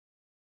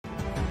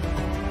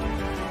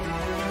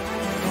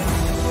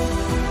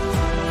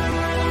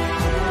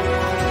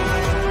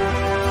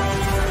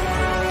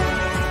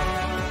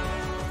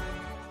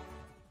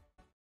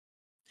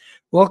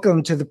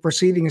Welcome to the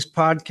Proceedings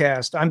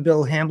Podcast. I'm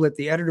Bill Hamblet,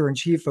 the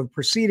editor-in-chief of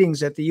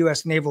Proceedings at the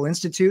U.S. Naval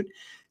Institute.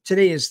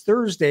 Today is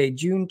Thursday,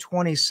 June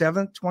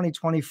 27th,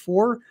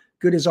 2024.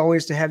 Good as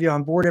always to have you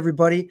on board,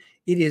 everybody.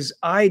 It is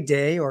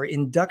I-Day, or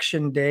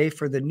Induction Day,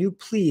 for the new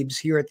plebes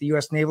here at the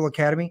U.S. Naval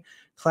Academy,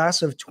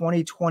 class of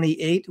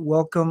 2028.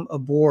 Welcome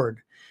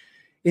aboard.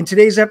 In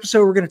today's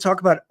episode, we're going to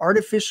talk about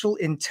artificial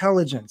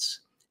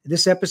intelligence.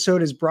 This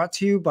episode is brought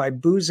to you by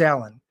Booz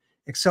Allen.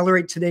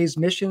 Accelerate today's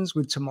missions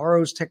with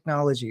tomorrow's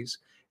technologies.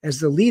 As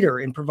the leader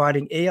in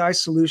providing AI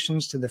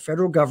solutions to the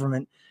federal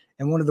government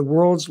and one of the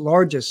world's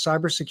largest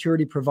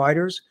cybersecurity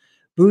providers,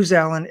 Booz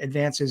Allen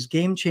advances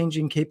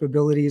game-changing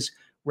capabilities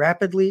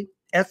rapidly,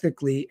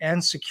 ethically,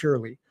 and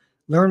securely.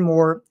 Learn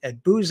more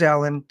at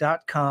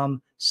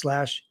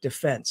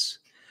boozallen.com/defense.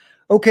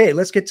 Okay,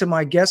 let's get to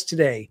my guest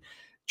today.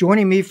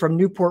 Joining me from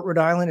Newport, Rhode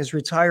Island is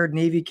retired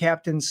Navy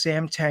Captain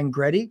Sam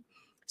Tangredi.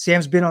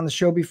 Sam's been on the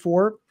show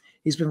before.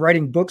 He's been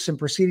writing books and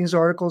proceedings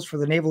articles for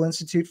the Naval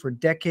Institute for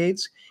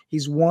decades.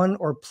 He's won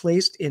or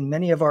placed in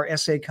many of our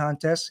essay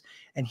contests,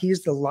 and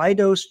he's the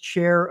Leidos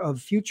Chair of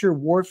Future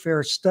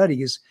Warfare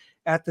Studies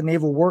at the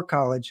Naval War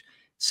College.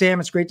 Sam,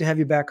 it's great to have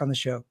you back on the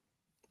show.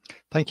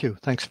 Thank you.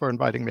 Thanks for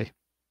inviting me.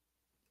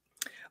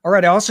 All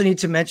right. I also need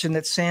to mention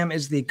that Sam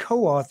is the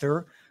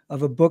co-author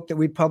of a book that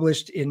we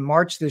published in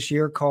March this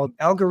year called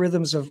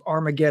Algorithms of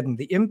Armageddon: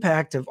 The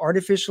Impact of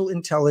Artificial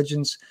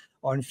Intelligence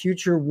on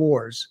Future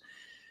Wars.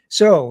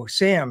 So,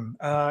 Sam,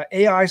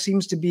 AI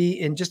seems to be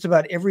in just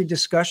about every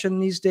discussion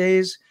these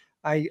days.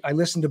 I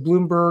listen to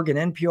Bloomberg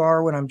and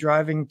NPR when I'm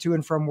driving to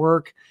and from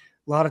work.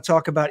 A lot of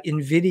talk about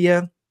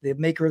NVIDIA, the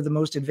maker of the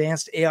most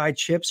advanced AI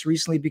chips,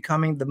 recently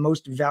becoming the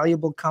most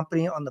valuable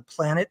company on the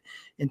planet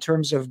in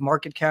terms of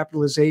market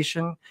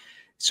capitalization.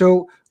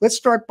 So let's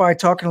start by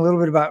talking a little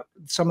bit about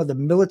some of the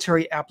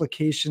military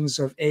applications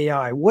of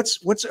AI.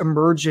 What's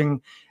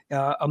emerging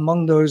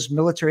among those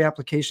military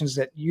applications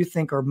that you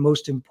think are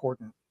most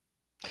important?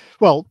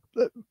 Well,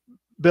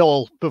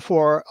 Bill,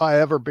 before I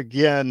ever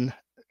begin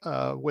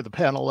with a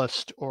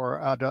panelist or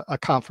at a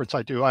conference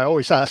I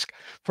always ask,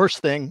 first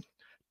thing,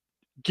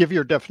 give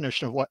your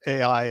definition of what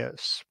AI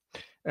is.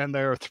 And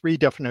there are three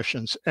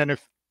definitions. And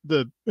if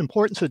the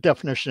importance of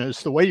definition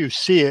is the way you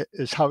see it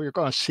is how you're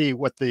going to see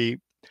what the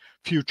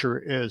future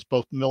is,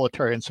 both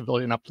military and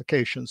civilian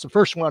applications. The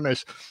first one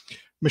is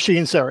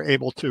machines that are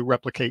able to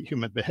replicate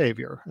human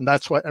behavior. And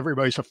that's what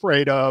everybody's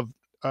afraid of.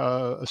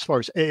 As far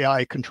as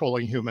AI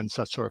controlling humans,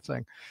 that sort of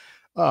thing.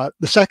 The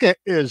second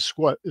is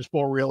what is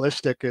more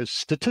realistic, is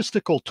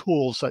statistical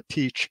tools that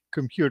teach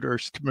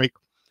computers to make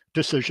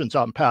decisions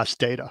on past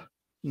data.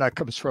 And that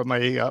comes from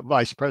a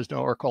vice president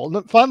at Oracle. And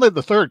then finally,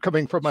 the third,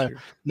 coming from a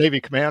Navy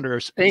commander,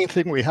 is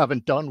anything we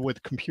haven't done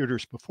with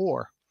computers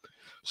before.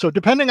 So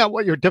depending on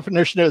what your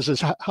definition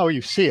is how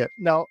you see it.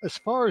 Now, as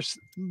far as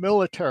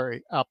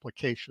military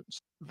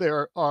applications,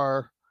 there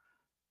are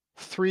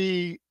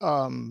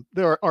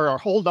there are a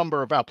whole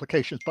number of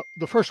applications, but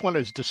the first one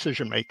is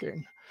decision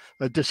making.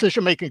 A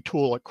decision making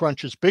tool, it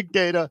crunches big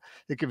data.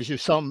 It gives you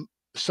some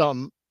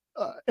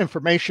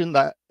information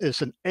that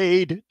is an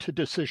aid to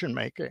decision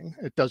making.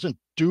 It doesn't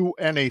do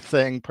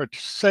anything per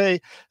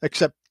se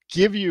except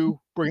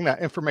bring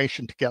that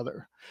information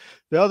together.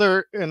 The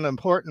other and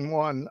important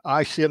one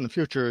I see in the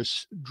future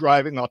is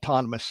driving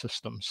autonomous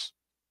systems,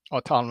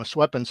 autonomous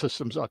weapon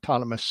systems,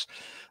 autonomous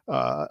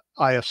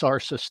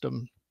ISR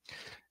system.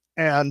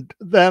 And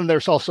then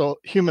there's also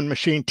human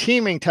machine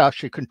teaming to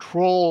actually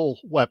control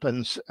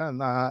weapons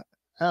and that.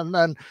 And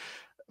then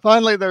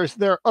finally, there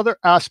are other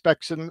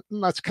aspects, and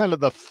that's kind of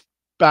the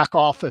back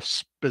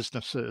office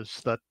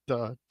businesses that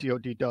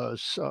DoD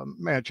does,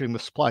 managing the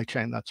supply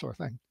chain, that sort of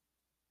thing.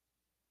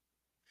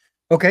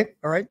 Okay.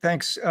 All right.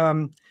 Thanks.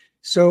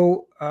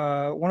 So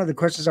one of the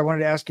questions I wanted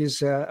to ask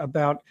is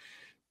about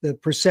the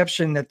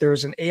perception that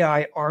there's an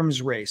AI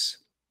arms race.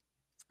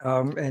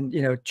 And,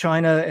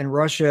 China and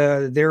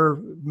Russia, their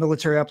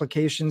military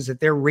applications, that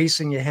they're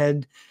racing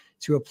ahead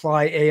to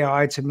apply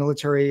AI to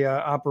military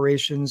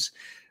operations.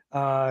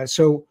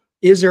 So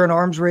is there an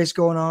arms race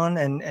going on?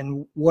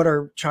 And what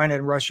are China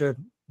and Russia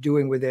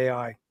doing with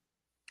AI?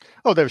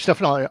 Oh, there's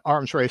definitely an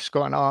arms race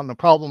going on. The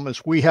problem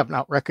is we have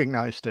not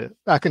recognized it.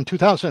 Back in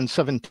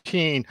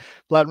 2017,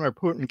 Vladimir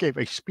Putin gave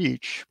a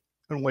speech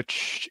in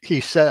which he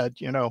said,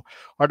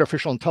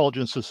 artificial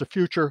intelligence is the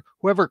future.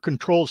 Whoever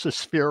controls this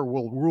sphere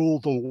will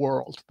rule the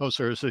world. Those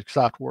are his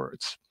exact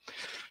words.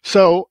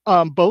 So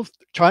both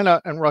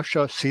China and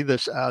Russia see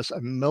this as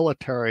a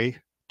military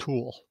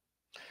tool.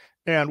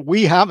 And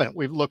we haven't.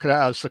 We've looked at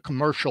it as a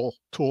commercial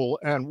tool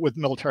and with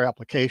military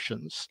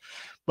applications.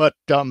 But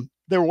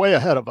they're way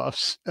ahead of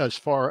us as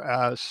far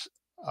as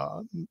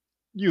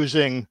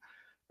using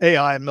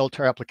AI in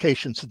military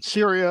applications. In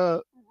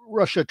Syria,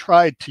 Russia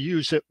tried to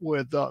use it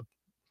with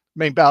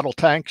main battle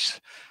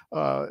tanks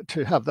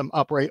to have them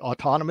operate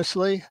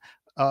autonomously.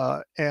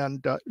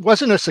 And it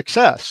wasn't a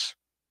success,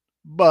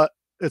 but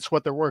it's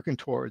what they're working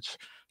towards.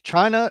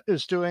 China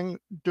is doing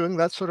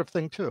that sort of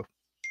thing too.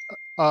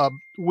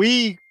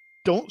 We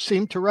don't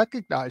seem to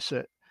recognize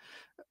it,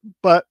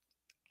 but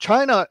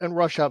China and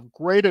Russia have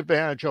great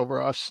advantage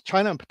over us,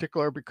 China in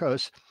particular,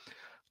 because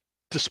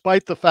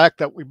despite the fact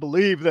that we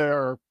believe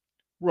they're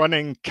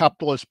running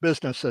capitalist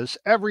businesses,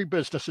 every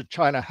business in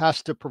China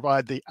has to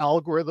provide the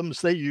algorithms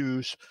they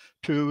use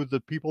to the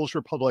People's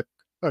Republic,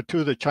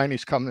 to the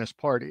Chinese Communist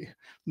Party.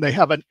 And they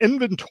have an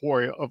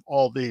inventory of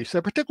all these.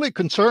 They're particularly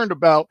concerned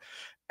about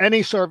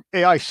any sort of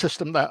AI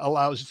system that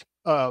allows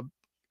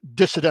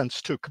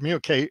dissidents to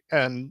communicate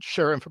and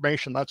share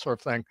information, that sort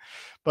of thing.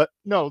 But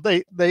no,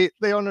 they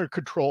under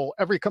control.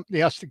 Every company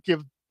has to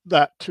give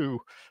that to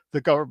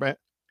the government.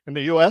 In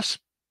the US,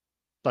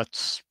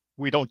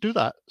 we don't do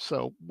that.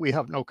 So we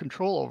have no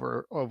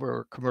control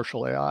over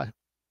commercial AI.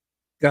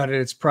 Got it.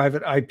 It's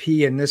private IP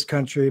in this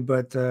country,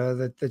 but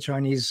the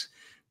Chinese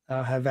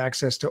have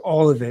access to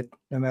all of it,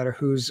 no matter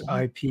whose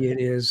IP it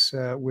is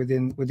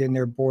within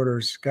their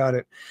borders. Got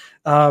it.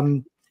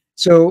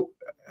 So,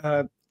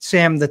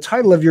 Sam, the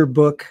title of your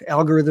book,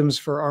 Algorithms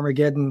for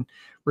Armageddon,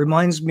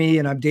 reminds me,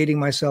 and I'm dating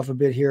myself a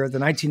bit here, the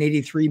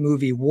 1983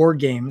 movie War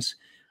Games,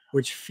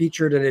 which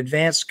featured an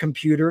advanced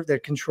computer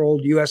that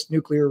controlled U.S.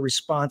 nuclear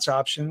response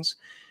options.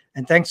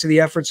 And thanks to the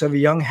efforts of a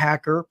young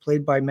hacker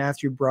played by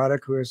Matthew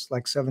Broderick, who was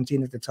like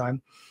 17 at the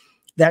time,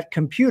 that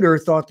computer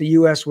thought the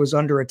U.S. was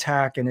under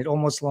attack, and it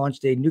almost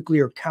launched a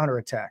nuclear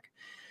counterattack.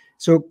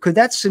 So could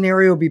that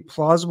scenario be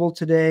plausible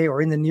today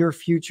or in the near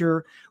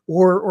future?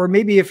 Or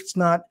maybe if it's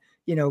not,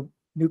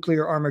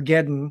 nuclear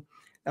Armageddon,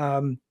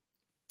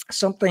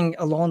 something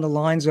along the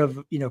lines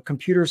of,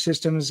 computer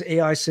systems,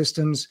 AI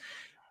systems,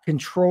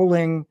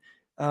 controlling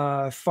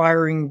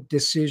firing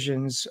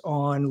decisions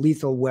on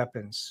lethal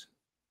weapons?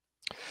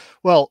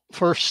 Well,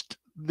 first,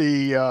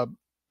 we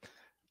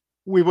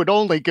would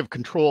only give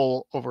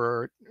control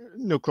over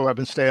nuclear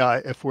weapons to AI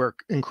if we're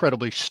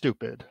incredibly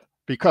stupid,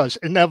 because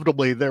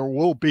inevitably there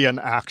will be an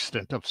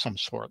accident of some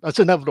sort. That's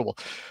inevitable.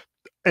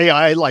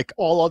 AI, like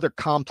all other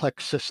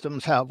complex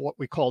systems, have what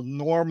we call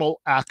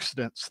normal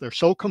accidents. They're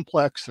so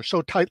complex, they're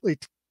so tightly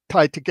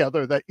tied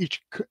together that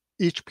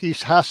each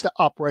piece has to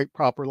operate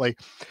properly.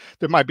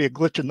 There might be a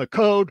glitch in the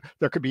code,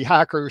 there could be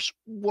hackers,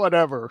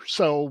 whatever.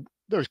 So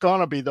there's going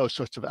to be those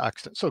sorts of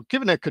accidents. So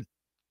given a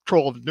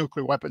control of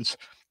nuclear weapons,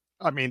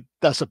 I mean,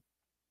 that's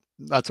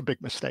a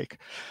big mistake.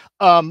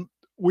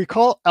 We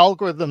call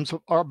algorithms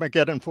of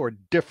Armageddon for a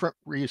different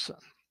reason.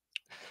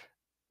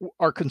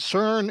 Our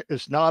concern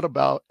is not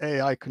about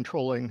AI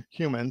controlling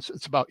humans.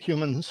 It's about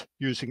humans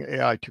using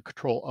AI to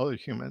control other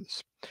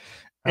humans.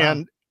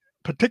 And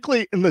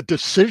particularly in the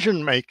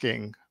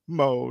decision-making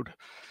mode,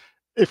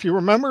 if you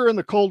remember in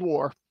the Cold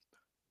War,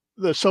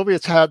 the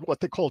Soviets had what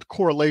they called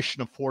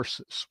correlation of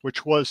forces,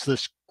 which was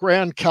this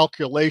grand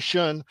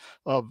calculation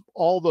of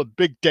all the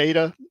big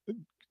data.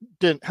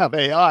 Didn't have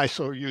AI,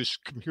 so used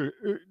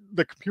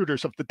the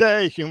computers of the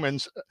day,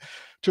 humans,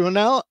 to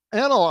now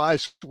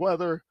analyze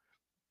whether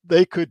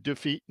they could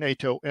defeat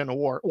NATO in a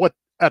war, what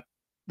at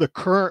the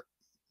current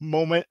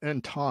moment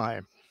in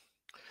time.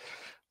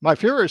 My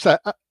fear is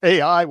that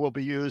AI will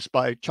be used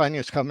by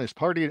Chinese Communist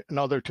Party and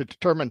others to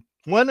determine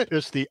when it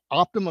is the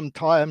optimum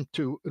time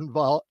to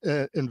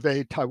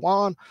invade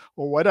Taiwan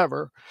or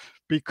whatever,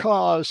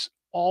 because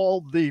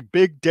all the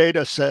big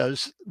data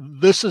says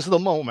this is the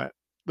moment.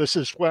 This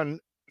is when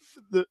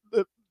the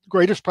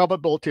greatest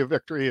probability of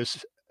victory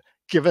is,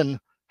 given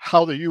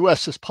how the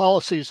US's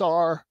policies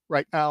are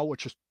right now,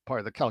 which is part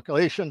of the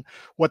calculation,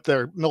 what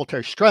their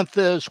military strength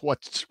is,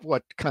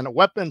 what kind of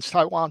weapons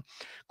Taiwan,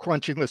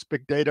 crunching this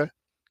big data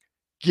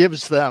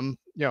gives them,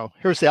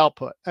 here's the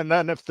output. And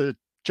then if the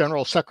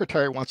general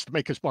secretary wants to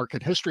make his mark in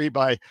history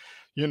by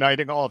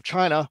uniting all of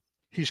China,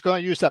 he's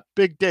going to use that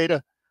big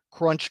data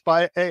crunched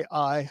by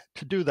AI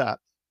to do that.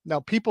 Now,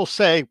 people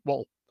say,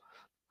 well,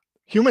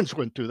 humans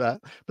wouldn't do that,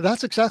 but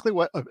that's exactly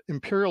what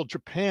Imperial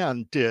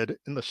Japan did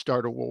in the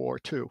start of World War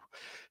II.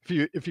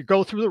 If you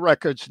go through the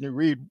records and you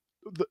read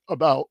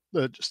about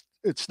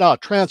it's not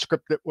a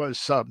transcript, it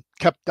was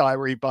kept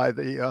diary by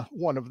the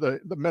one of the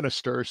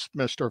ministers,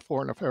 Minister of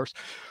Foreign Affairs.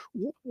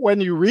 When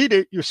you read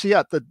it, you see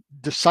at the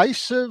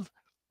decisive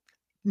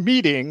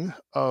meeting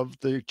of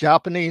the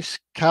Japanese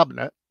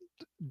cabinet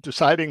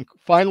deciding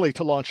finally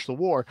to launch the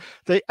war,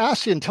 they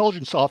asked the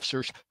intelligence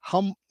officers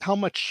how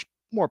much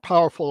more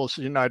powerful is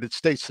the United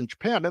States than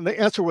Japan, and the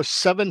answer was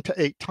 7 to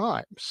 8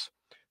 times,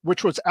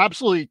 which was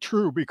absolutely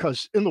true,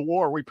 because in the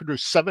war we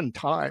produced 7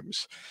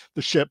 times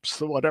the ships,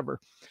 the whatever.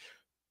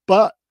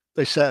 But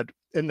they said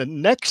in the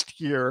next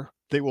year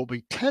they will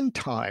be 10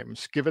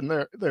 times, given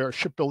their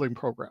shipbuilding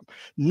program.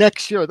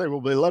 Next year they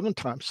will be 11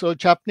 times. So the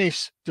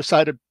Japanese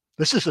decided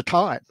this is the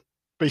time,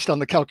 based on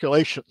the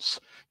calculations.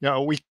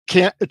 We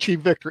can't achieve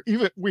victory.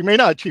 Even we may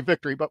not achieve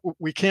victory, but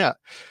we can't.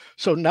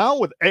 So now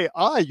with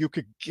AI, you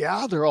could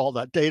gather all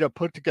that data,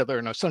 put together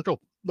in a central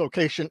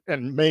location,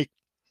 and make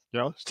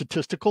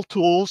statistical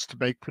tools to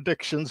make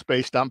predictions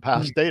based on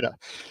past data.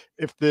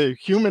 If the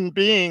human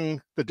being,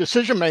 the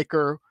decision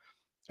maker,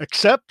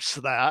 accepts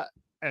that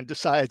and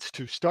decides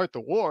to start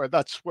the war,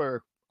 that's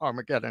where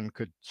Armageddon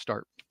could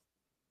start.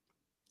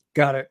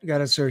 Got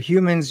it. So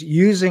humans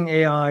using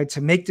AI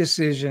to make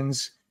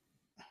decisions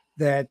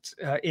that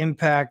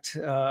impact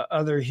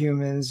other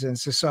humans and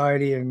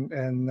society and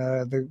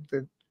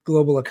the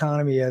global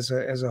economy as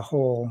a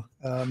whole.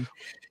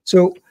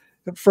 So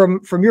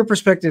from your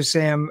perspective,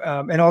 Sam,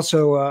 and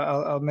also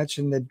I'll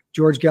mention that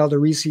George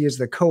Galderisi is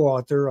the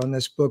co-author on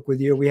this book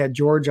with you. We had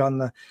George on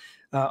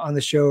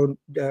the show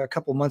a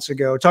couple months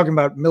ago talking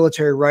about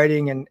military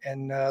writing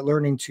and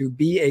learning to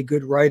be a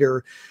good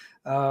writer.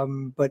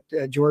 But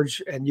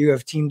George and you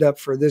have teamed up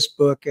for this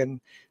book,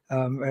 and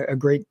a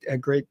great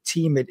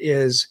team it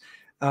is.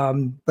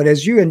 But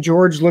as you and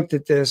George looked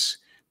at this,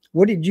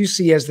 what did you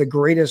see as the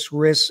greatest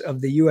risks of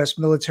the U.S.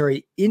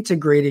 military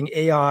integrating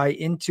AI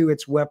into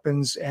its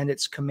weapons and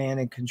its command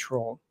and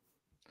control?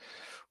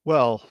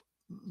 Well,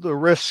 the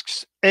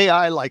risks,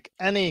 AI, like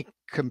any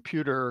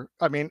computer,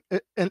 I mean,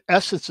 in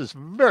essence, is a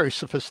very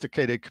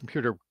sophisticated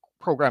computer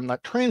program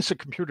that trains the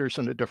computers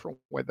in a different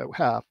way that we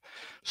have.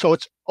 So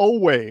it's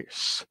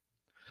always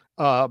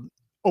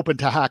open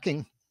to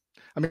hacking.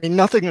 I mean,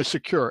 nothing is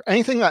secure.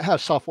 Anything that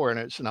has software in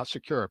it is not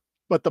secure.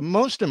 But the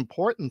most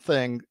important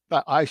thing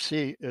that I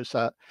see is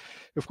that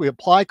if we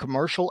apply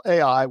commercial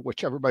AI,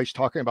 which everybody's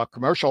talking about,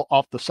 commercial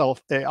off-the-shelf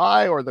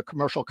AI, or the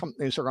commercial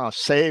companies are going to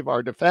save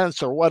our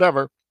defense or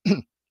whatever,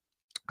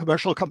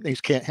 commercial companies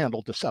can't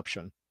handle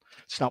deception.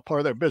 It's not part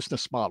of their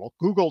business model.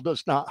 Google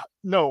does not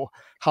know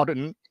how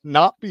to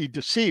not be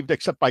deceived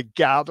except by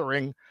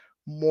gathering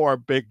more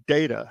big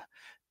data.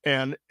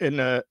 And in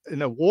a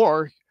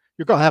war,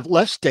 you're going to have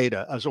less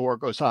data as the war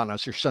goes on,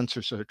 as your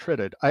sensors are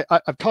treated.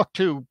 I've talked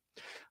to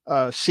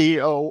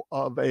CEO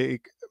of a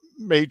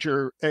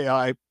major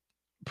AI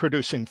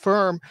producing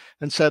firm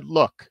and said,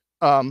 look,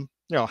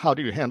 how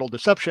do you handle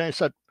deception? He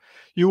said,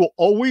 you will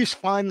always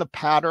find the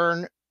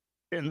pattern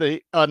in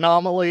the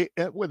anomaly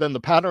within the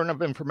pattern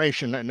of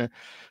information. And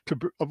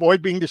to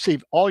avoid being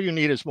deceived, all you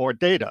need is more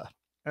data.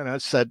 And I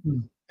said,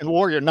 in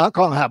war, you're not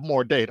going to have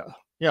more data,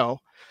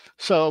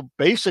 So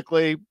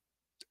basically,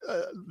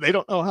 they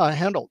don't know how to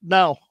handle.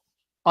 Now,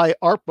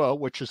 IARPA,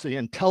 which is the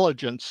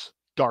intelligence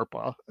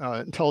DARPA,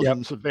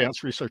 Intelligence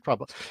Advanced Research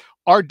Problem,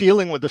 are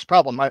dealing with this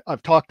problem.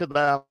 I've talked to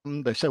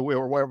them. They said we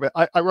were aware of it.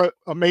 I wrote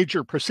a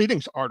major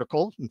proceedings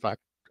article, in fact,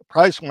 a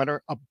prize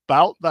winner,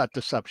 about that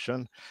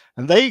deception.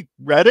 And they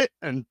read it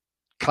and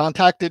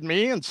contacted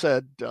me and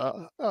said,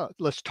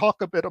 let's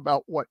talk a bit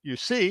about what you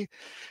see.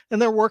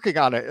 And they're working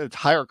on it. It's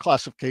higher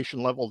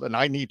classification level than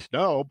I need to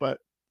know, but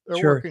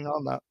they're working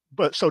on that.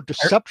 But so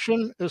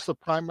deception is the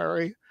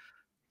primary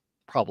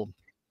problem.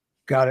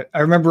 Got it. I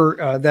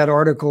remember that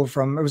article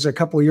it was a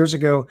couple of years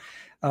ago,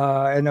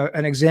 and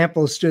an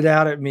example stood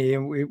out at me,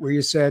 and where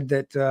you said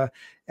that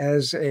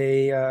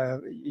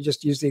you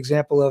just used the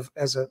example of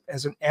as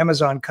an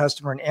Amazon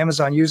customer, and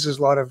Amazon uses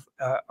a lot of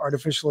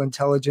artificial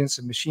intelligence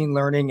and machine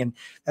learning, and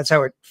that's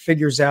how it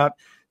figures out,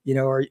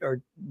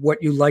 or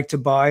what you like to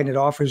buy, and it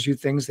offers you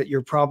things that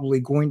you're probably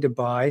going to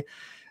buy,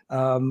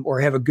 or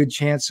have a good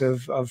chance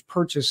of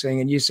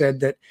purchasing. And you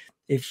said that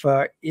if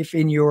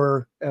in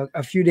your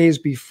a few days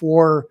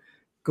before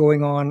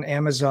going on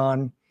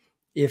Amazon,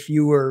 if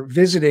you were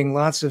visiting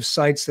lots of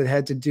sites that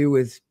had to do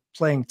with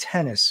playing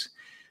tennis,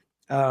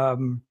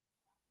 the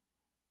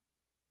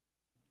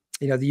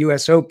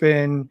US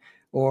Open,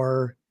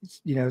 or,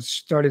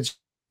 started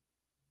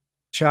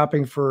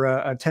shopping for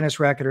a tennis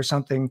racket or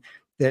something,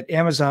 that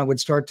Amazon would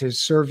start to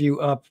serve you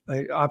up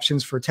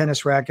options for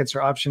tennis rackets,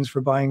 or options for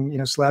buying,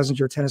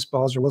 Slazenger tennis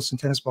balls or Wilson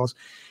tennis balls,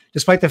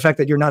 despite the fact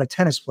that you're not a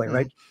tennis player,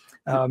 right?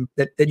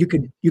 That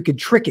you could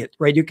trick it,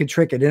 right? You could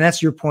trick it. And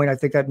that's your point. I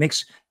think that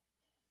makes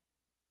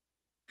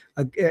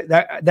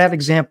that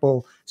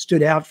example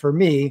stood out for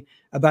me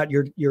about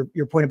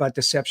your point about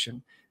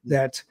deception,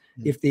 that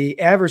if the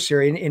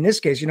adversary, in this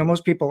case,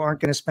 most people aren't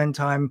going to spend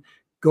time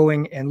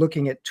going and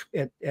looking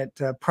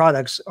at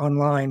products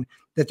online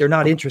that they're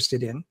not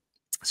interested in.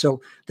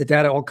 So the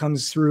data all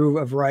comes through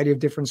a variety of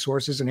different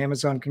sources, and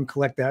Amazon can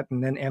collect that.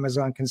 And then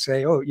Amazon can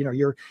say, oh,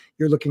 you're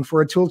looking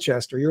for a tool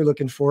chest, or you're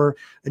looking for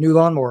a new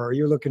lawnmower, or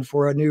you're looking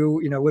for a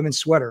new, women's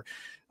sweater.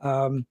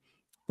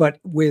 But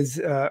with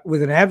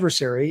an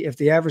adversary, if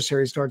the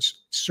adversary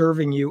starts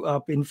serving you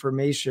up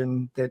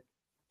information that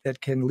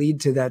can lead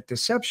to that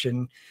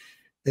deception,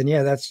 then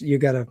you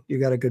got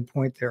a good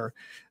point there.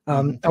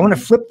 I want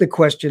to flip the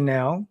question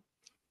now.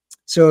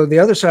 So the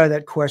other side of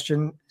that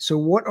question, so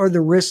what are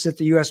the risks that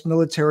the U.S.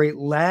 military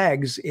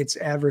lags its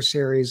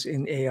adversaries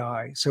in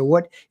AI? So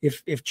what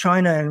if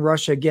China and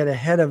Russia get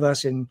ahead of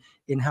us in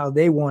how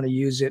they want to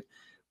use it?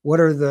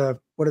 What are the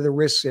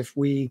risks if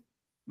we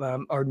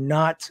are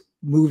not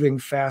moving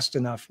fast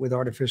enough with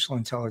artificial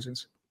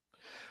intelligence?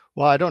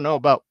 Well, I don't know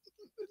about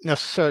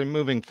necessarily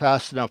moving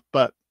fast enough,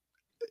 but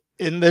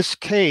in this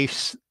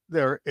case,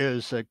 there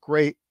is a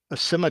great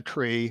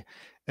asymmetry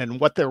in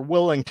what they're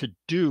willing to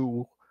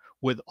do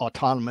with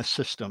autonomous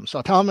systems.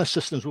 Autonomous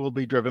systems will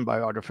be driven by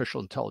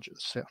artificial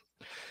intelligence. Yeah.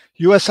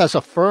 U.S. has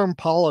a firm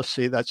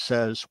policy that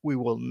says we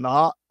will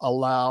not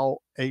allow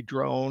a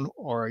drone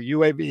or a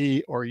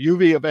UAV or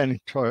UV of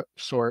any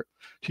sort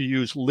to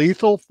use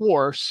lethal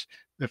force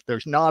if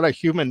there's not a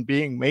human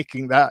being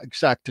making that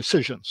exact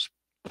decisions.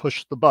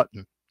 Push the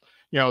button.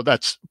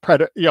 that's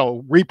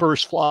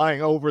Reapers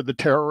flying over the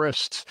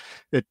terrorists.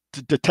 It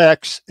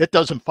detects, it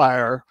doesn't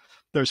fire.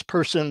 There's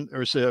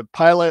a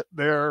pilot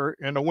there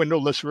in a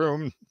windowless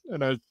room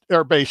in an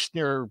airbase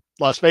near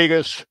Las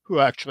Vegas who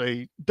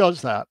actually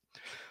does that.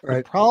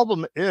 Right. The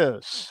problem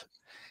is,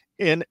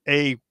 in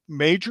a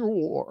major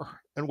war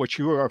in which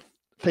you are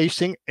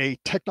facing a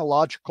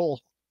technological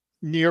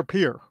near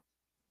peer,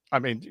 I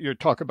mean, you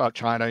talk about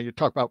China, you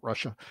talk about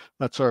Russia,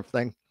 that sort of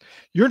thing,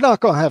 you're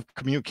not going to have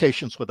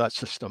communications with that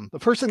system. The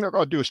first thing they're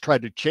going to do is try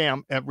to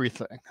jam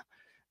everything.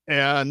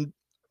 And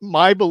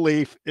my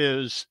belief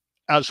is,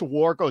 as the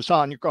war goes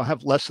on, you're going to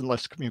have less and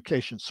less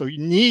communication. So you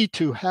need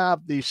to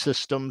have these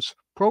systems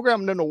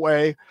programmed in a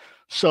way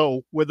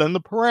so within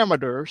the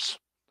parameters,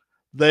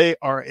 they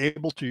are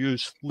able to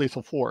use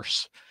lethal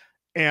force.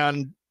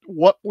 And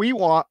what we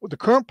want with the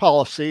current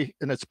policy,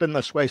 and it's been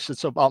this way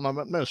since the Obama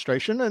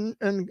administration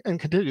and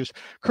continues,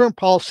 current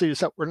policy is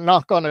that we're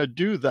not going to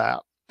do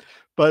that.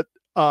 But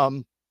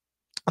and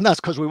that's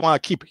because we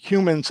want to keep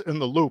humans in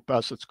the loop,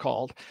 as it's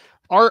called.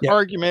 Our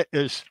argument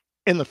is,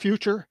 in the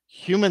future,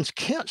 humans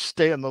can't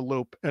stay in the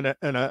loop in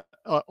a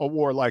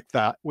war like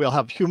that. We'll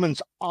have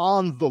humans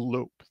on the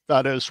loop.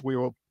 That is, we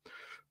will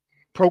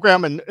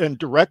program and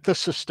direct the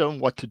system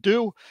what to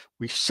do.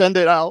 We send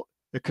it out.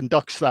 It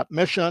conducts that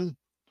mission.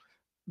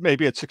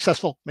 Maybe it's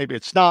successful. Maybe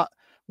it's not.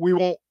 We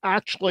won't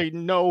actually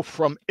know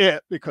from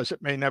it because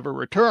it may never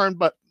return,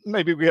 but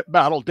maybe we get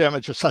battle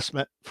damage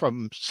assessment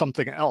from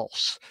something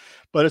else.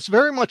 But it's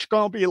very much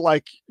going to be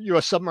like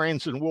U.S.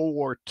 submarines in World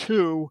War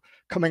II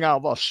coming out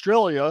of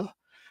Australia,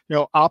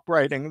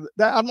 operating.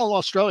 The Admiral of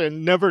Australia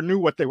never knew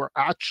what they were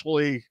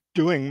actually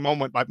doing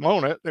moment by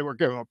moment. They were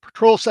given a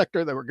patrol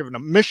sector. They were given a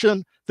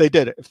mission. They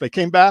did it. If they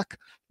came back,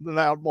 then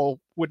the Admiral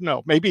would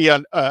know. Maybe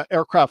an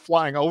aircraft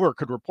flying over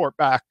could report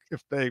back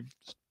if they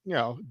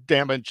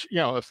damage,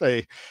 if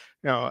they,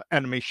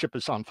 enemy ship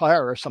is on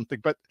fire or something.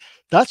 But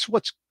that's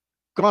what's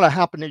going to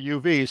happen to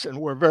UVs. And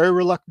we're very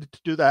reluctant to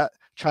do that.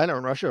 China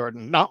and Russia are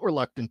not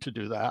reluctant to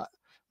do that.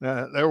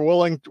 They're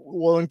willing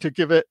to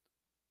give it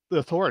the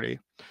authority.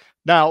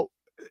 Now,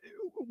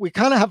 we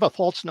kind of have a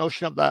false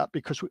notion of that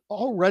because we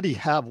already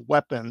have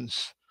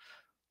weapons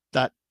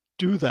that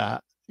do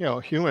that.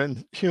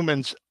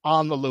 Humans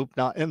on the loop,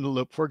 not in the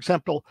loop. For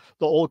example,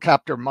 the old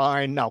Captor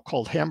mine, now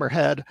called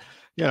Hammerhead,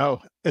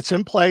 it's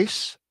in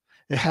place.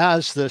 It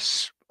has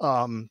this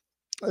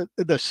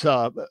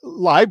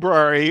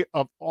library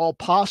of all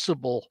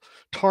possible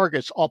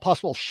targets, all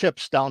possible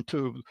ships, down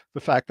to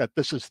the fact that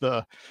this is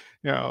the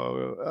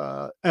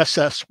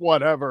SS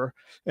whatever,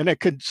 and it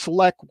can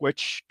select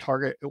which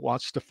target it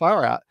wants to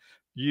fire at.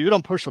 You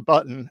don't push a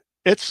button,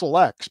 it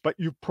selects, but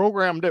you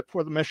programmed it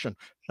for the mission.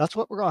 That's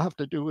what we're going to have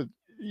to do with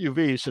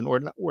UVs, and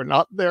we're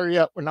not there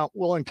yet. We're not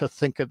willing to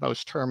think in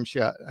those terms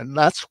yet, and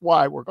that's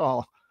why we're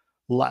going to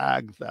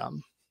lag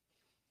them.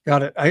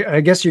 Got it.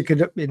 I guess you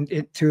could,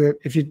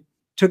 if you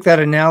took that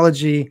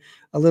analogy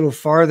a little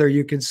farther,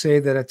 you could say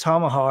that a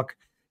Tomahawk,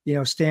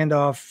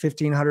 standoff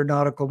 1,500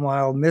 nautical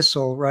mile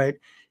missile, right,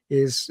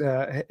 is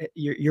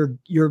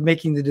you're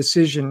making the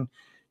decision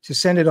to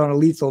send it on a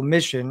lethal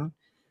mission,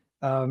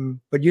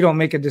 but you don't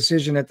make a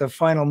decision at the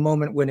final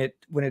moment when it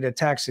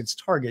attacks its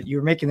target.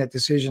 You're making that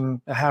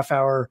decision a half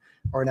hour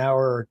or an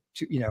hour or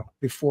two,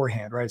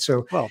 beforehand, right?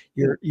 So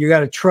you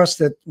got to trust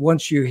that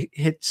once you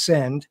hit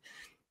send,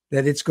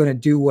 that it's going to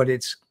do what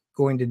it's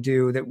going to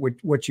do, that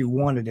what you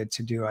wanted it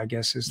to do, I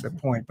guess, is the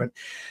point. But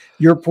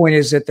your point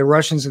is that the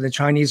Russians and the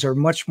Chinese are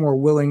much more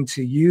willing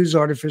to use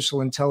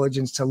artificial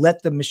intelligence to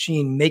let the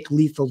machine make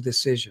lethal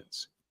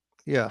decisions.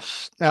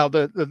 Yes. Now,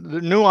 the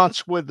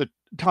nuance with the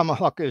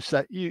Tomahawk is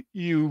that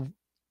you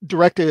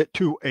directed it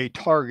to a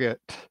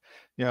target,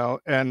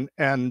 and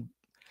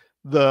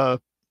the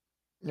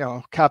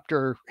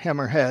Captor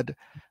Hammerhead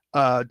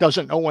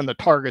doesn't know when the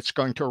target's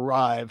going to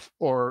arrive,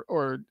 or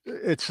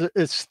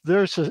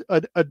there's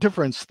a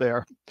difference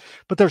there.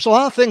 But there's a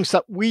lot of things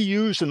that we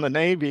use in the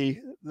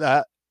Navy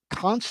that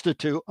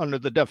constitute, under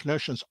the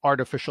definitions,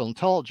 artificial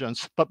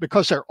intelligence, but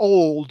because they're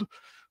old,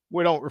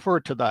 we don't refer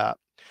to that.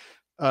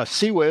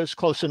 CWIS,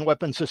 close-in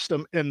weapon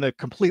system, in the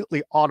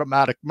completely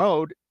automatic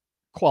mode,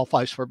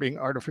 qualifies for being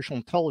artificial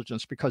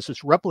intelligence because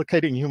it's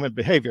replicating human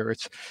behavior.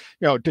 It's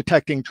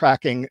detecting,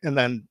 tracking, and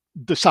then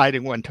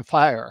deciding when to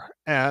fire.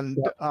 And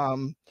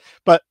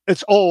but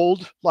it's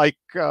old, like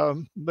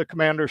the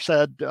commander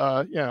said,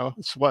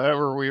 it's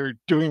whatever we're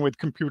doing with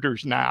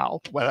computers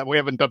now, what we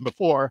haven't done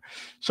before,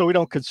 so we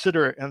don't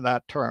consider it in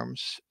that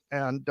terms.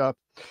 And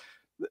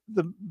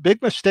the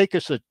big mistake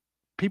is that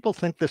people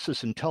think this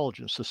is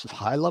intelligence. This is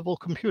high-level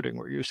computing.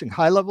 We're using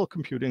high-level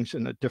computing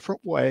in a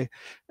different way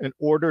in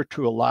order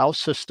to allow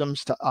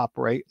systems to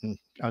operate and,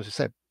 as I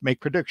said, make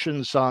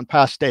predictions on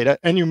past data.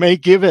 And you may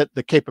give it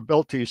the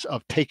capabilities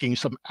of taking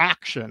some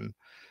action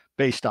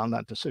based on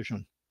that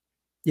decision.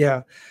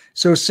 Yeah.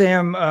 So,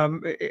 Sam,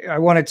 I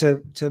wanted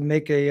to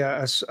make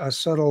a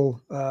subtle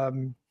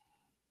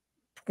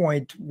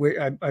point.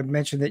 I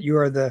mentioned that you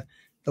are the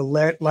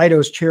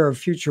Leidos Chair of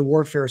Future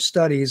Warfare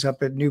Studies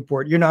up at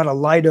Newport. You're not a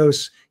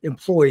Leidos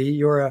employee.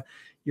 You're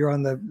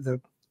on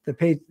the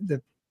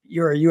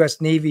you're a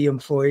U.S. Navy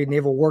employee,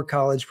 Naval War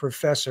College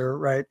professor,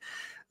 right?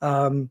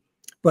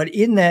 But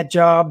in that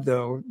job,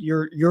 though,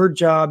 your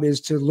job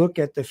is to look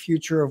at the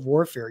future of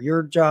warfare.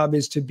 Your job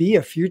is to be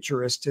a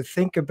futurist, to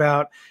think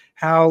about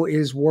how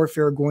is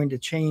warfare going to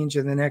change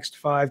in the next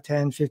 5,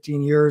 10,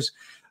 15 years.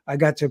 I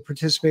got to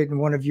participate in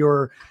one of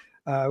your,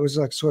 it was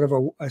like sort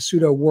of a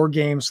pseudo war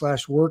game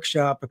 /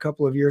 workshop a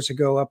couple of years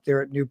ago up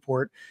there at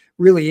Newport.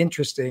 Really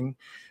interesting.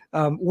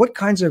 What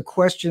kinds of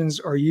questions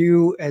are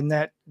you and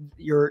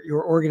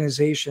your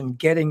organization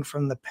getting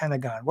from the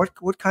Pentagon?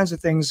 What kinds of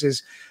things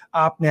is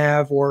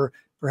OpNav or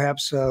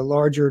perhaps a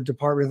larger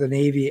Department of the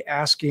Navy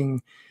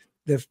asking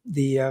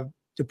the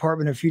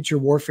Department of Future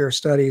Warfare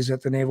Studies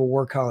at the Naval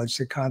War College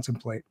to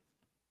contemplate?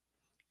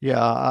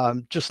 Yeah,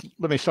 just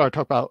let me start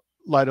talking about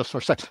Leidos for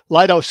a second.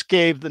 Leidos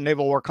gave the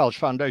Naval War College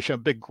Foundation a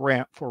big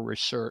grant for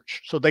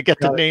research, so they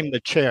get to name the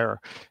chair.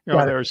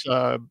 There's there's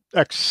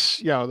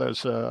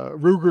a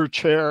Ruger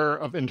Chair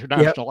of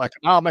International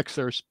Economics.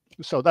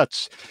 So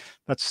that's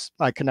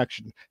my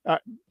connection.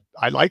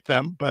 I like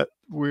them, but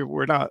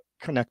we're not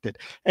connected.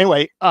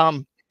 Anyway,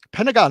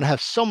 Pentagon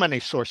has so many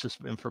sources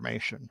of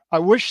information. I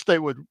wish they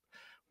would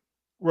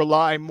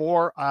rely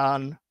more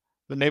on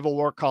the Naval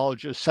War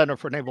College's Center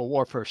for Naval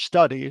Warfare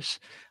Studies.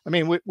 I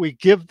mean, we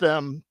give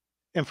them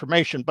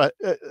information, but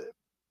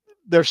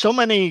there's so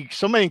many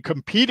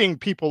competing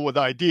people with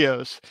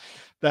ideas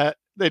that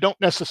they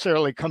don't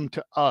necessarily come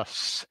to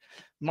us.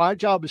 My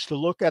job is to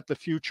look at the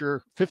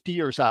future 50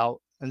 years out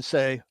and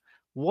say,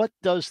 what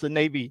does the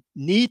Navy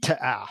need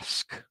to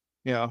ask?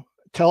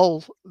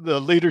 Tell the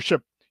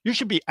leadership, you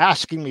should be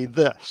asking me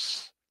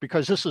this,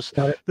 because this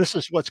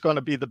is what's going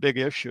to be the big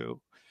issue.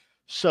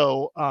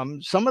 So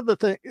some of the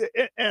thing,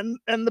 and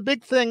the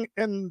big thing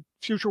in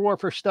future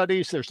warfare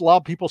studies, there's a lot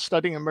of people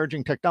studying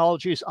emerging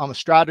technologies. I'm a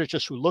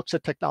strategist who looks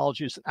at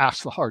technologies and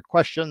asks the hard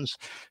questions.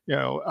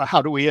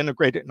 How do we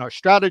integrate it in our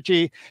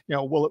strategy?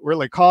 Will it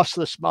really cost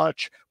this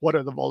much? What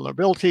are the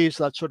vulnerabilities?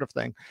 That sort of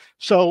thing.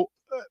 So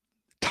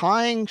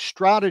tying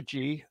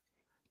strategy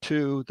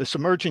to this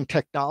emerging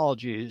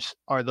technologies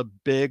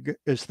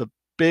is the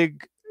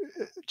big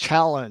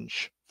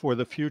challenge for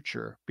the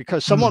future,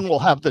 because someone will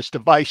have this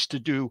device to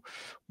do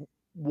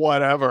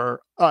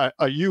whatever, a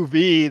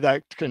UV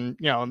that can,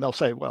 and they'll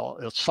say, well,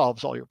 it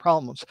solves all your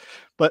problems.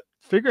 But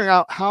figuring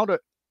out how to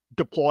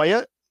deploy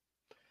it,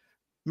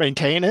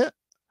 maintain it,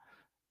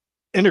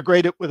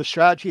 integrate it with a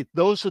strategy,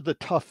 those are the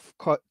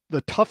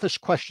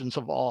toughest questions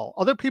of all.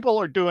 Other people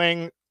are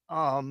doing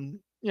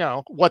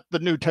what the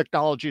new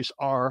technologies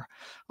are.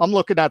 I'm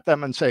looking at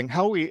them and saying,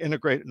 how we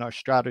integrate in our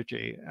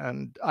strategy.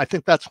 And I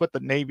think that's what the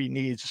Navy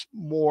needs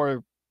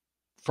more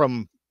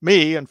from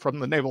me and from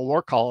the Naval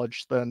War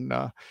College than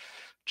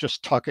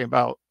just talking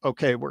about,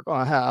 okay, we're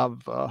going to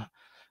have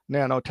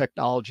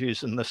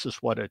nanotechnologies and this is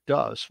what it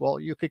does. Well,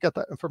 you could get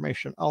that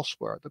information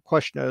elsewhere. The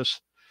question is,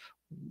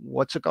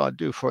 what's it going to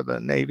do for the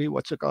Navy?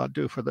 What's it going to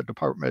do for the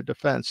Department of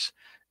Defense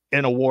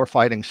in a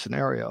warfighting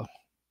scenario?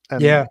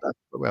 And that's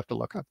what we have to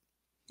look at.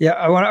 Yeah,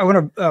 I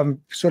want to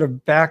sort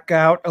of back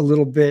out a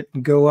little bit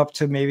and go up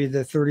to maybe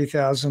the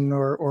 30,000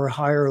 or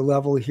higher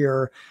level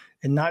here,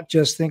 and not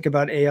just think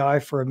about AI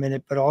for a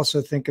minute, but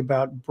also think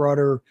about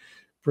broader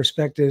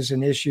perspectives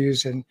and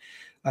issues. And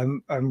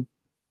I'm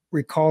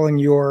recalling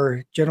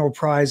your General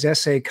Prize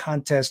essay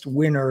contest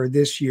winner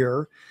this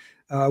year,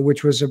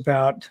 which was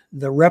about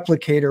the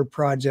Replicator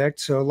project.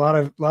 So a lot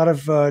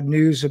of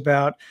news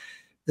about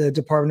the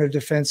Department of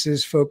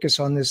Defense's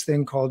focus on this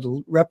thing called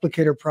the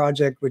Replicator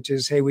project, which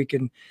is, hey, we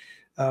can,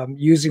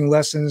 using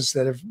lessons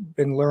that have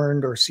been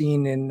learned or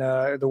seen in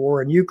the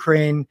war in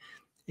Ukraine,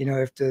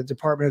 if the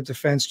Department of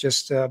Defense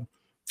just,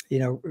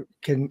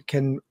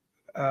 can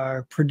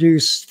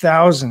produce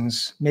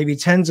thousands, maybe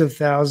tens of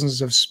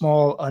thousands of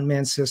small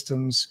unmanned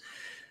systems,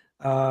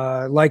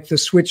 like the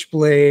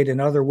Switchblade and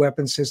other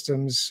weapon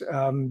systems,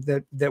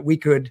 that we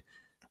could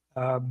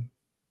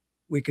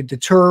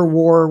deter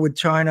war with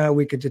China.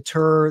 We could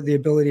deter the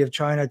ability of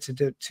China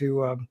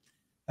to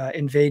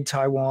invade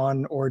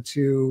Taiwan or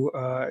to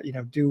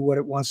do what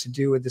it wants to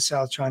do with the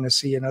South China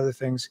Sea and other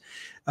things.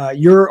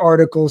 Your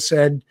article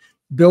said,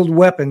 build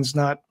weapons,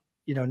 not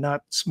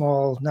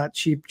small, not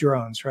cheap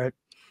drones, right?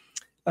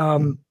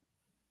 And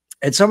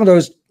some of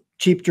those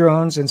cheap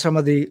drones and some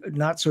of the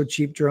not so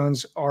cheap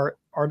drones are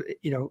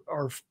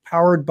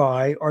powered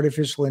by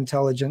artificial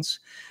intelligence,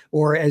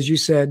 or, as you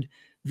said,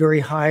 very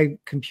high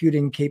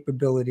computing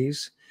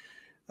capabilities.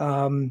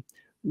 How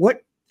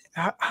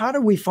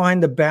do we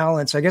find the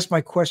balance? I guess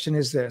my question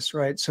is this,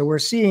 right? So we're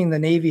seeing the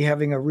Navy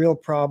having a real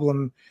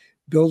problem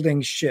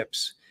building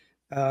ships.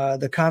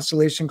 The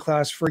Constellation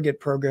class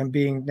frigate program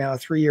being now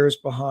 3 years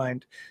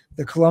behind.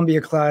 The Columbia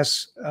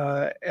class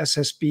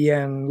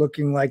SSBN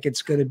looking like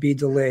it's going to be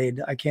delayed.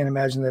 I can't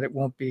imagine that it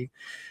won't be.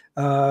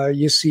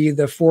 You see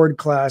the Ford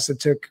class that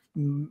took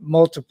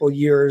multiple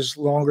years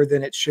longer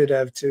than it should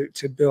have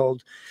to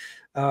build.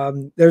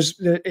 There's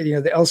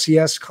the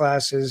LCS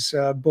classes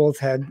both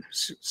had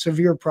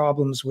severe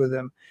problems with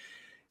them.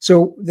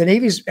 So the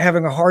Navy's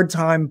having a hard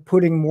time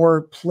putting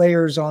more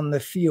players on the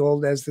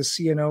field, as the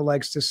CNO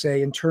likes to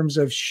say, in terms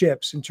of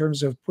ships, in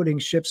terms of putting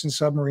ships and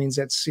submarines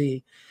at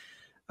sea.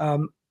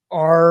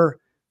 Are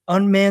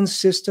unmanned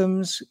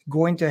systems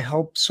going to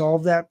help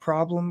solve that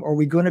problem? Are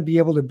we going to be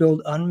able to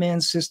build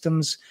unmanned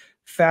systems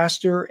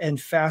faster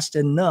and fast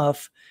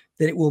enough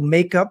that it will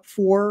make up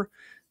for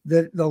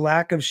the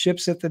lack of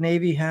ships that the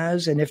Navy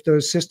has? And if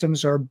those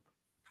systems are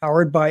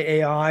powered by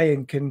AI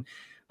and can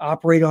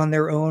operate on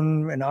their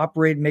own and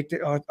make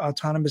the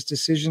autonomous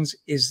decisions,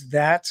 is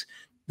that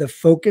the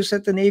focus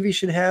that the Navy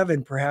should have,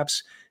 and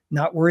perhaps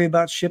not worry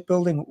about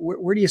shipbuilding?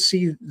 Where do you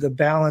see the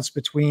balance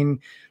between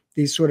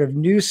these sort of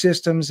new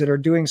systems that are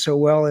doing so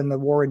well in the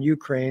war in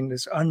Ukraine,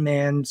 this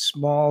unmanned,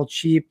 small,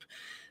 cheap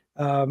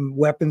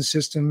weapon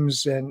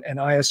systems and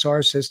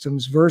ISR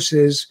systems,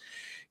 versus,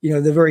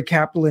 the very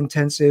capital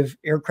intensive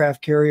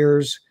aircraft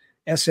carriers,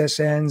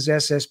 SSNs,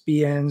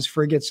 SSBNs,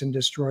 frigates, and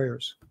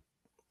destroyers?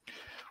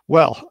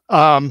 Well,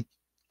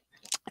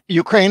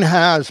 Ukraine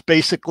has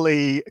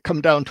basically come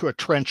down to a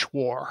trench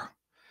war,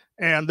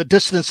 and the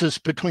distances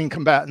between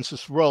combatants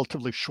is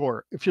relatively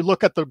short. If you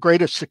look at the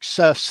greatest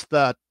success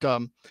that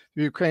the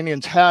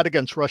Ukrainians had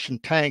against Russian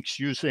tanks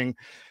using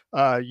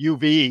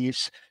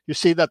UVs, you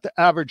see that the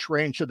average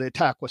range of the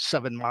attack was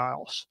 7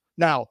 miles.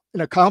 Now, in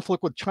a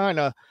conflict with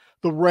China,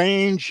 the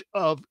range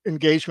of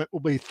engagement will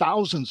be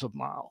thousands of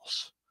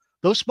miles.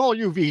 Those small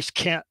UVs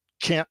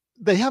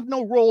they have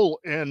no role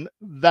in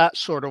that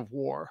sort of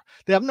war.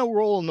 They have no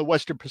role in the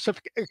Western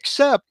Pacific,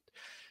 except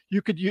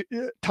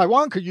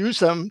Taiwan could use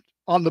them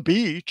on the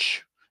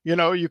beach.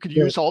 You could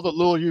use all the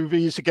little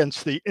UVs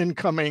against the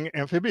incoming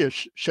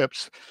amphibious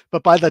ships.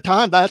 But by the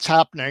time that's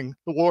happening,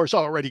 the war's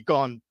already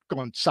gone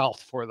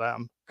south for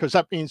them, because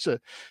that means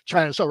that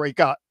China's already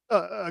got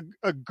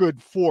a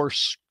good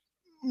force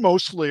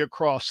mostly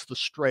across the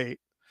strait.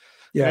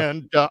 Yeah.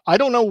 And I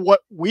don't know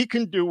what we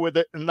can do with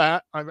it in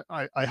that.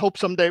 I hope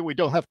someday we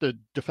don't have to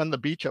defend the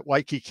beach at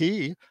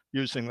Waikiki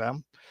using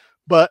them.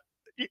 But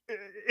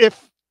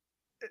if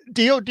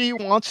DOD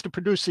wants to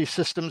produce these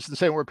systems and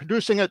say we're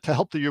producing it to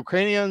help the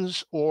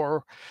Ukrainians,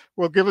 or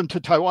we'll give them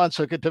to Taiwan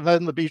so it can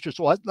defend the beaches,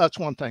 well, that's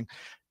one thing.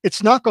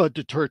 It's not going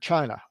to deter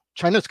China.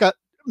 China's got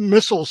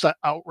missiles that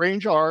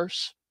outrange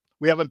ours.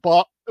 We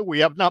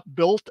have not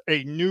built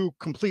a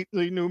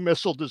completely new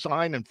missile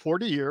design in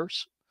 40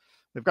 years.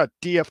 They've got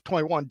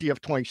DF-21,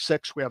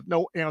 DF-26. We have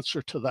no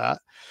answer to that.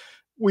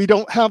 We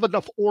don't have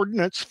enough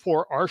ordnance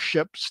for our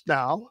ships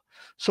now.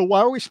 So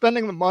why are we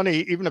spending the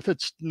money, even if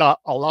it's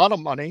not a lot of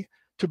money,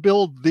 to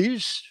build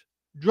these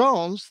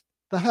drones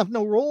that have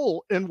no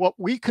role in what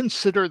we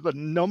consider the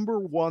number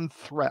one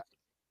threat?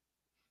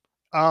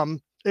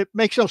 It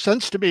makes no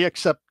sense to me,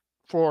 except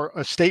for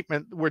a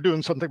statement, we're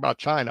doing something about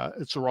China.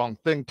 It's the wrong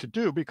thing to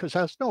do because it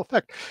has no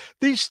effect.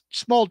 These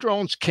small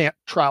drones can't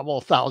travel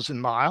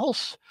 1,000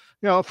 miles,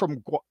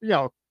 from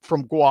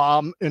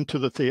Guam into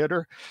the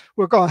theater.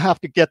 We're going to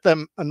have to get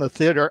them in the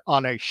theater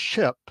on a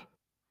ship,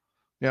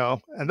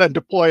 and then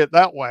deploy it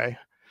that way.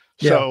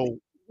 Yeah. So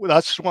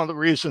that's one of the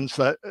reasons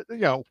that,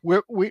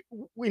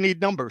 we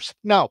need numbers.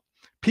 Now,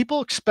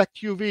 people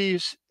expect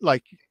UVs,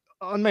 like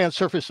unmanned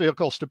surface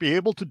vehicles, to be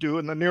able to do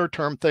in the near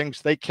term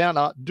things they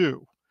cannot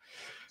do.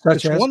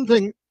 It's one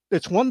thing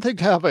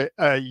to have a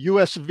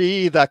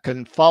USV that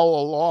can follow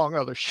along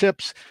other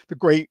ships. The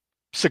great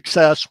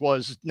success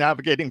was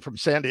navigating from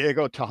San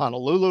Diego to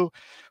Honolulu.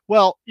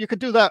 Well, you could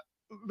do that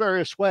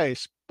various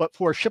ways, but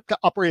for a ship to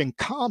operate in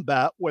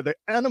combat where the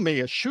enemy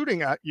is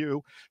shooting at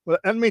you, with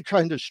the enemy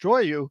trying to destroy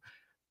you,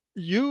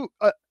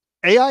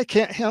 AI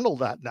can't handle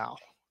that now.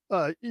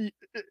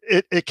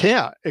 It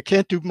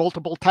can't do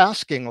multiple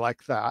tasking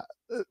like that.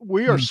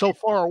 We are so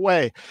far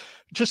away.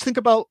 Just think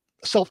about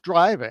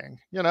self-driving.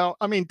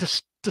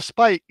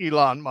 Despite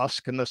Elon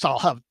Musk and this, I'll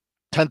have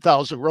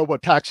 10,000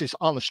 robo-taxis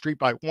on the street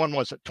by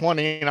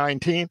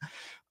 2019.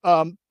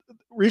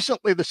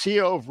 Recently, the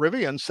CEO of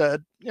Rivian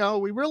said,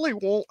 we really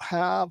won't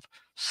have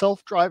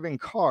self-driving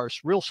cars,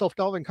 real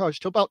self-driving cars,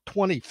 till about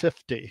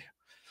 2050.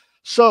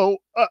 So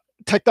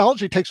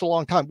technology takes a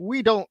long time.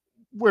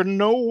 We're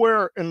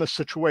nowhere in the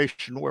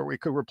situation where we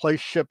could replace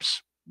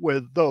ships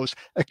with those,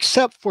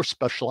 except for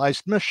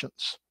specialized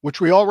missions, which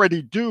we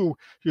already do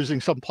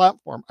using some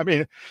platform.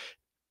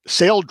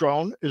 Sail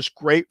drone is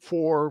great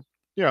for,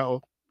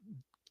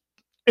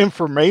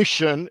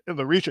 information in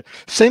the region.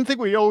 Same thing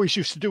we always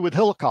used to do with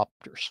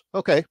helicopters.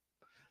 Okay,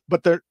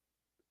 but they're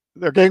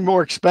getting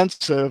more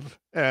expensive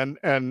and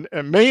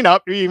may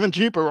not be even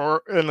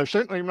cheaper, and they're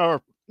certainly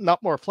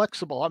not more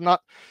flexible. I'm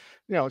not,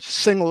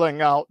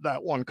 singling out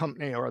that one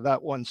company or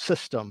that one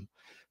system,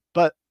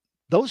 but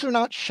those are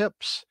not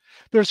ships.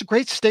 There's a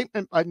great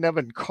statement by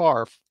Nevin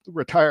Carr,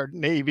 retired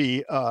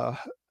Navy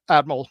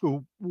admiral,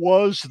 who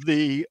was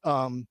the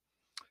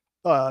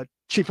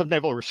chief of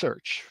naval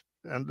research,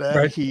 and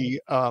then he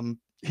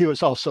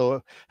was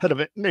also head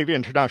of Navy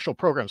international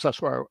programs.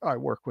 That's where I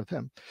work with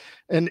him,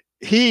 and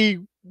he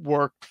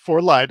worked for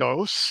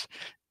Leidos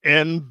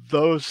and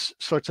those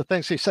sorts of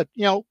things. He said,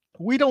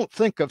 we don't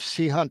think of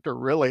Sea Hunter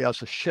really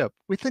as a ship.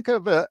 We think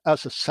of it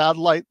as a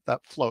satellite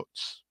that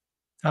floats.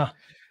 Ah.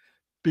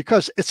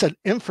 Because it's an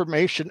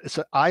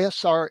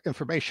ISR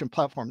information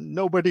platform.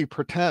 Nobody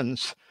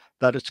pretends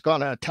that it's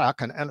going to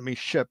attack an enemy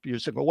ship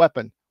using a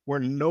weapon. We're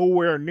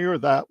nowhere near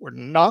that. We're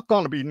not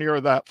going to be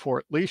near that for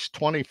at least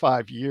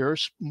 25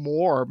 years,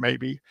 more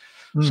maybe.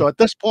 So at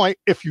this point,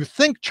 if you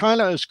think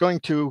China is going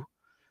to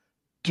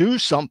do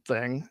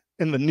something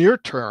in the near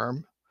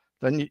term,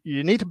 then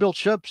you need to build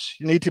ships.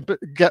 You need to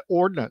get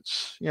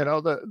ordnance.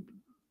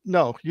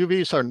 No,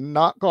 UVs are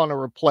not going to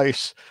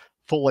replace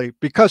fully,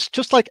 because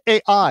just like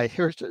AI,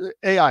 here's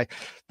AI,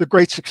 the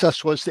great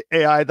success was the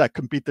AI that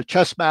can beat the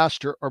chess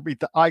master or beat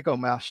the IGO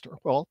master.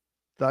 Well,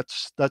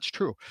 that's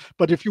true.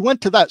 But if you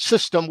went to that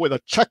system with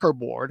a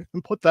checkerboard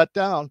and put that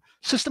down,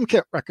 system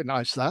can't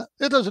recognize that.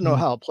 It doesn't know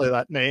how to play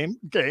that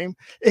game.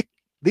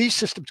 These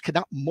systems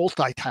cannot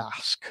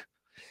multitask.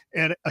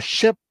 And a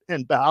ship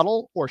in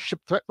battle or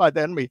ship threat by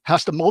the enemy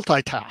has to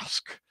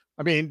multitask.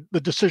 I mean,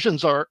 the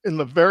decisions are in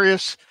the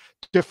various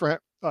different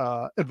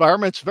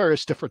environments,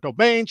 various different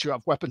domains. You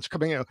have weapons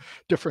coming in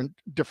different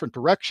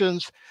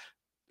directions.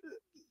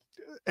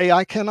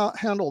 AI cannot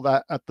handle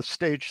that at the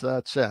stage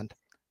that's in.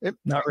 It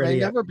may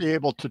never be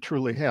able to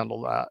truly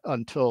handle that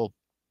until,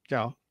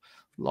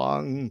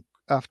 long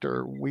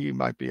after we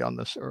might be on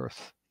this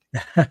earth.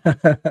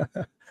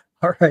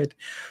 All right.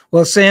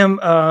 Well,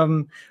 Sam,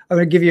 I'm going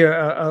to give you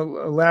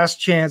a last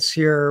chance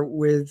here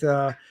with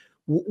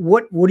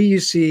what do you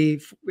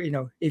see,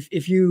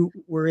 if you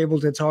were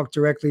able to talk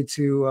directly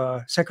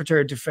to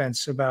Secretary of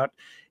Defense about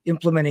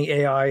implementing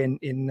AI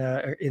in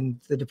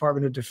the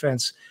Department of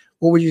Defense,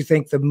 what would you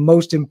think the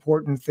most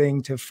important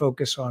thing to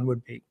focus on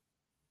would be?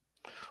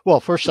 Well,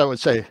 first I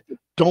would say,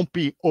 don't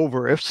be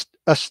over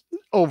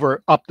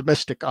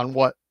optimistic on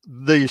what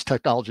these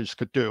technologies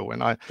could do.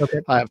 And I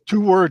have two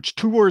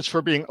words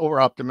for being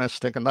over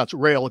optimistic, and that's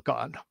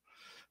railgun.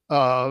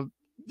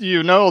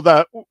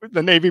 That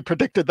the Navy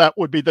predicted that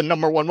would be the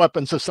 #1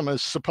 weapon system,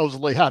 as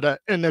supposedly had an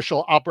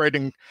initial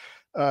operating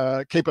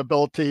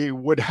capability,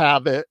 would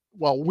have it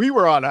while we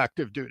were on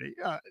active duty.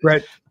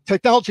 Right.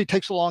 Technology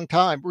takes a long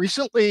time.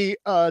 Recently,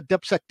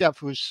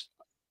 DepSecDef,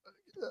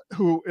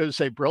 who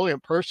is a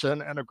brilliant person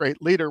and a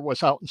great leader,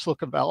 was out in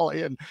Silicon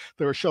Valley, and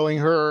they were showing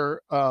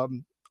her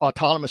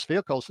autonomous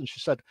vehicles. And she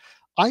said,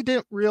 I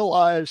didn't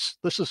realize,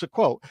 this is a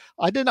quote,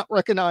 I did not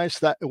recognize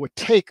that it would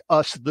take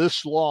us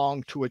this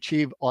long to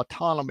achieve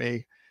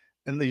autonomy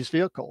in these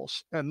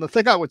vehicles. And the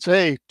thing I would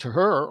say to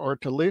her or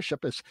to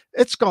leadership is,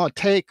 it's going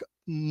to take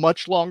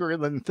much longer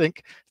than you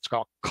think. It's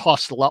going to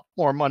cost a lot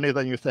more money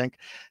than you think.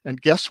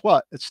 And guess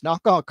what? It's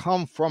not going to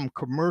come from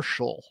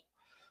commercial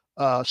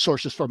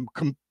sources, from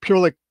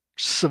purely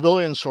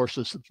civilian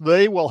sources.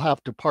 They will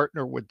have to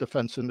partner with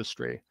defense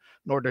industry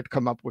in order to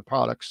come up with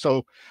products.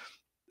 So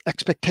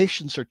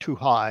expectations are too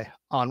high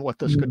on what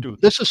this could do.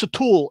 This is a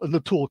tool in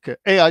the toolkit.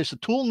 AI is a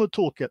tool in the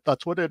toolkit.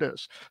 That's what it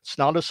is. It's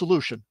not a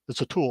solution.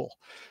 It's a tool.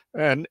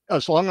 And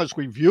as long as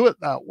we view it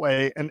that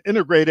way and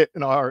integrate it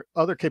in our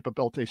other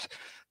capabilities,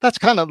 that's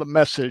kind of the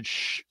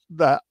message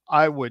that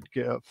I would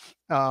give.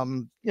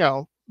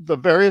 The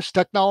various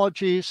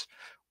technologies,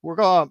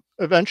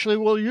 eventually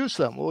we'll use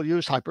them. We'll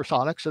use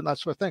hypersonics and that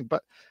sort of thing.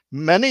 But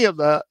many of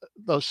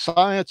those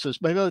sciences,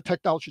 many of the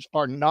technologies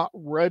are not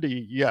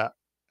ready yet.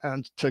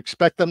 And to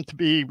expect them to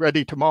be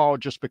ready tomorrow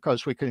just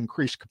because we can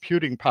increase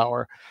computing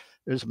power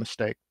is a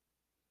mistake.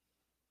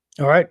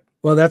 All right.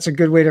 Well, that's a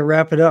good way to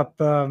wrap it up.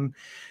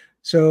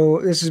 So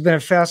this has been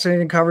a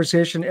fascinating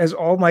conversation, as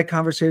all my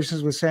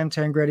conversations with Sam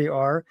Tangredi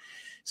are.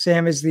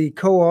 Sam is the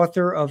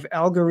co-author of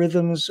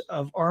Algorithms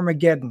of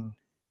Armageddon,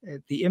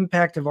 The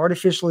Impact of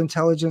Artificial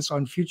Intelligence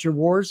on Future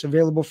Wars,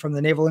 available from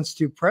the Naval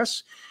Institute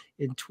Press,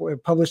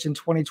 published in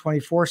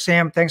 2024.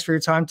 Sam, thanks for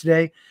your time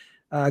today.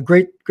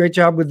 Great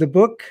job with the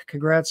book.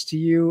 Congrats to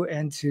you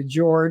and to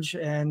George,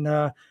 and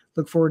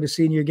look forward to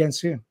seeing you again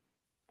soon.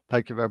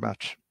 Thank you very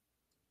much.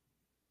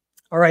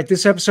 All right,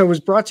 this episode was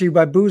brought to you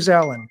by Booz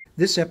Allen.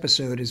 This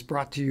episode is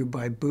brought to you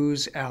by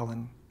Booz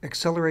Allen.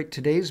 Accelerate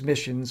today's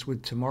missions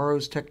with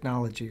tomorrow's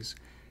technologies.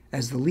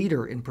 As the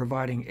leader in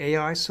providing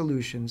AI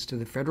solutions to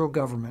the federal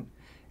government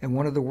and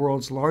one of the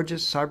world's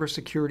largest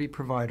cybersecurity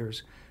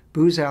providers,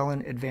 Booz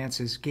Allen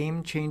advances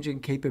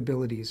game-changing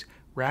capabilities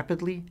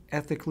rapidly,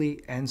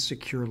 ethically, and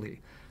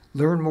securely.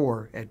 Learn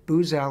more at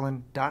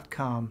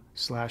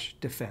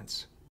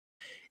boozallen.com/defense.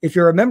 If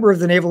you're a member of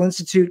the Naval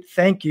Institute,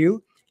 thank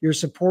you. Your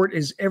support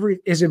is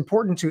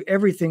important to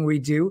everything we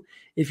do.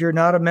 If you're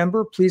not a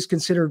member, please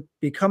consider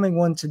becoming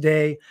one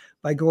today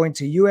by going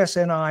to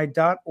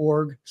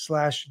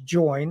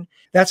usni.org/join.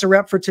 That's a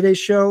wrap for today's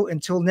show.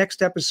 Until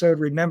next episode,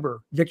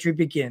 remember, victory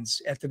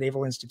begins at the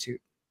Naval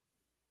Institute.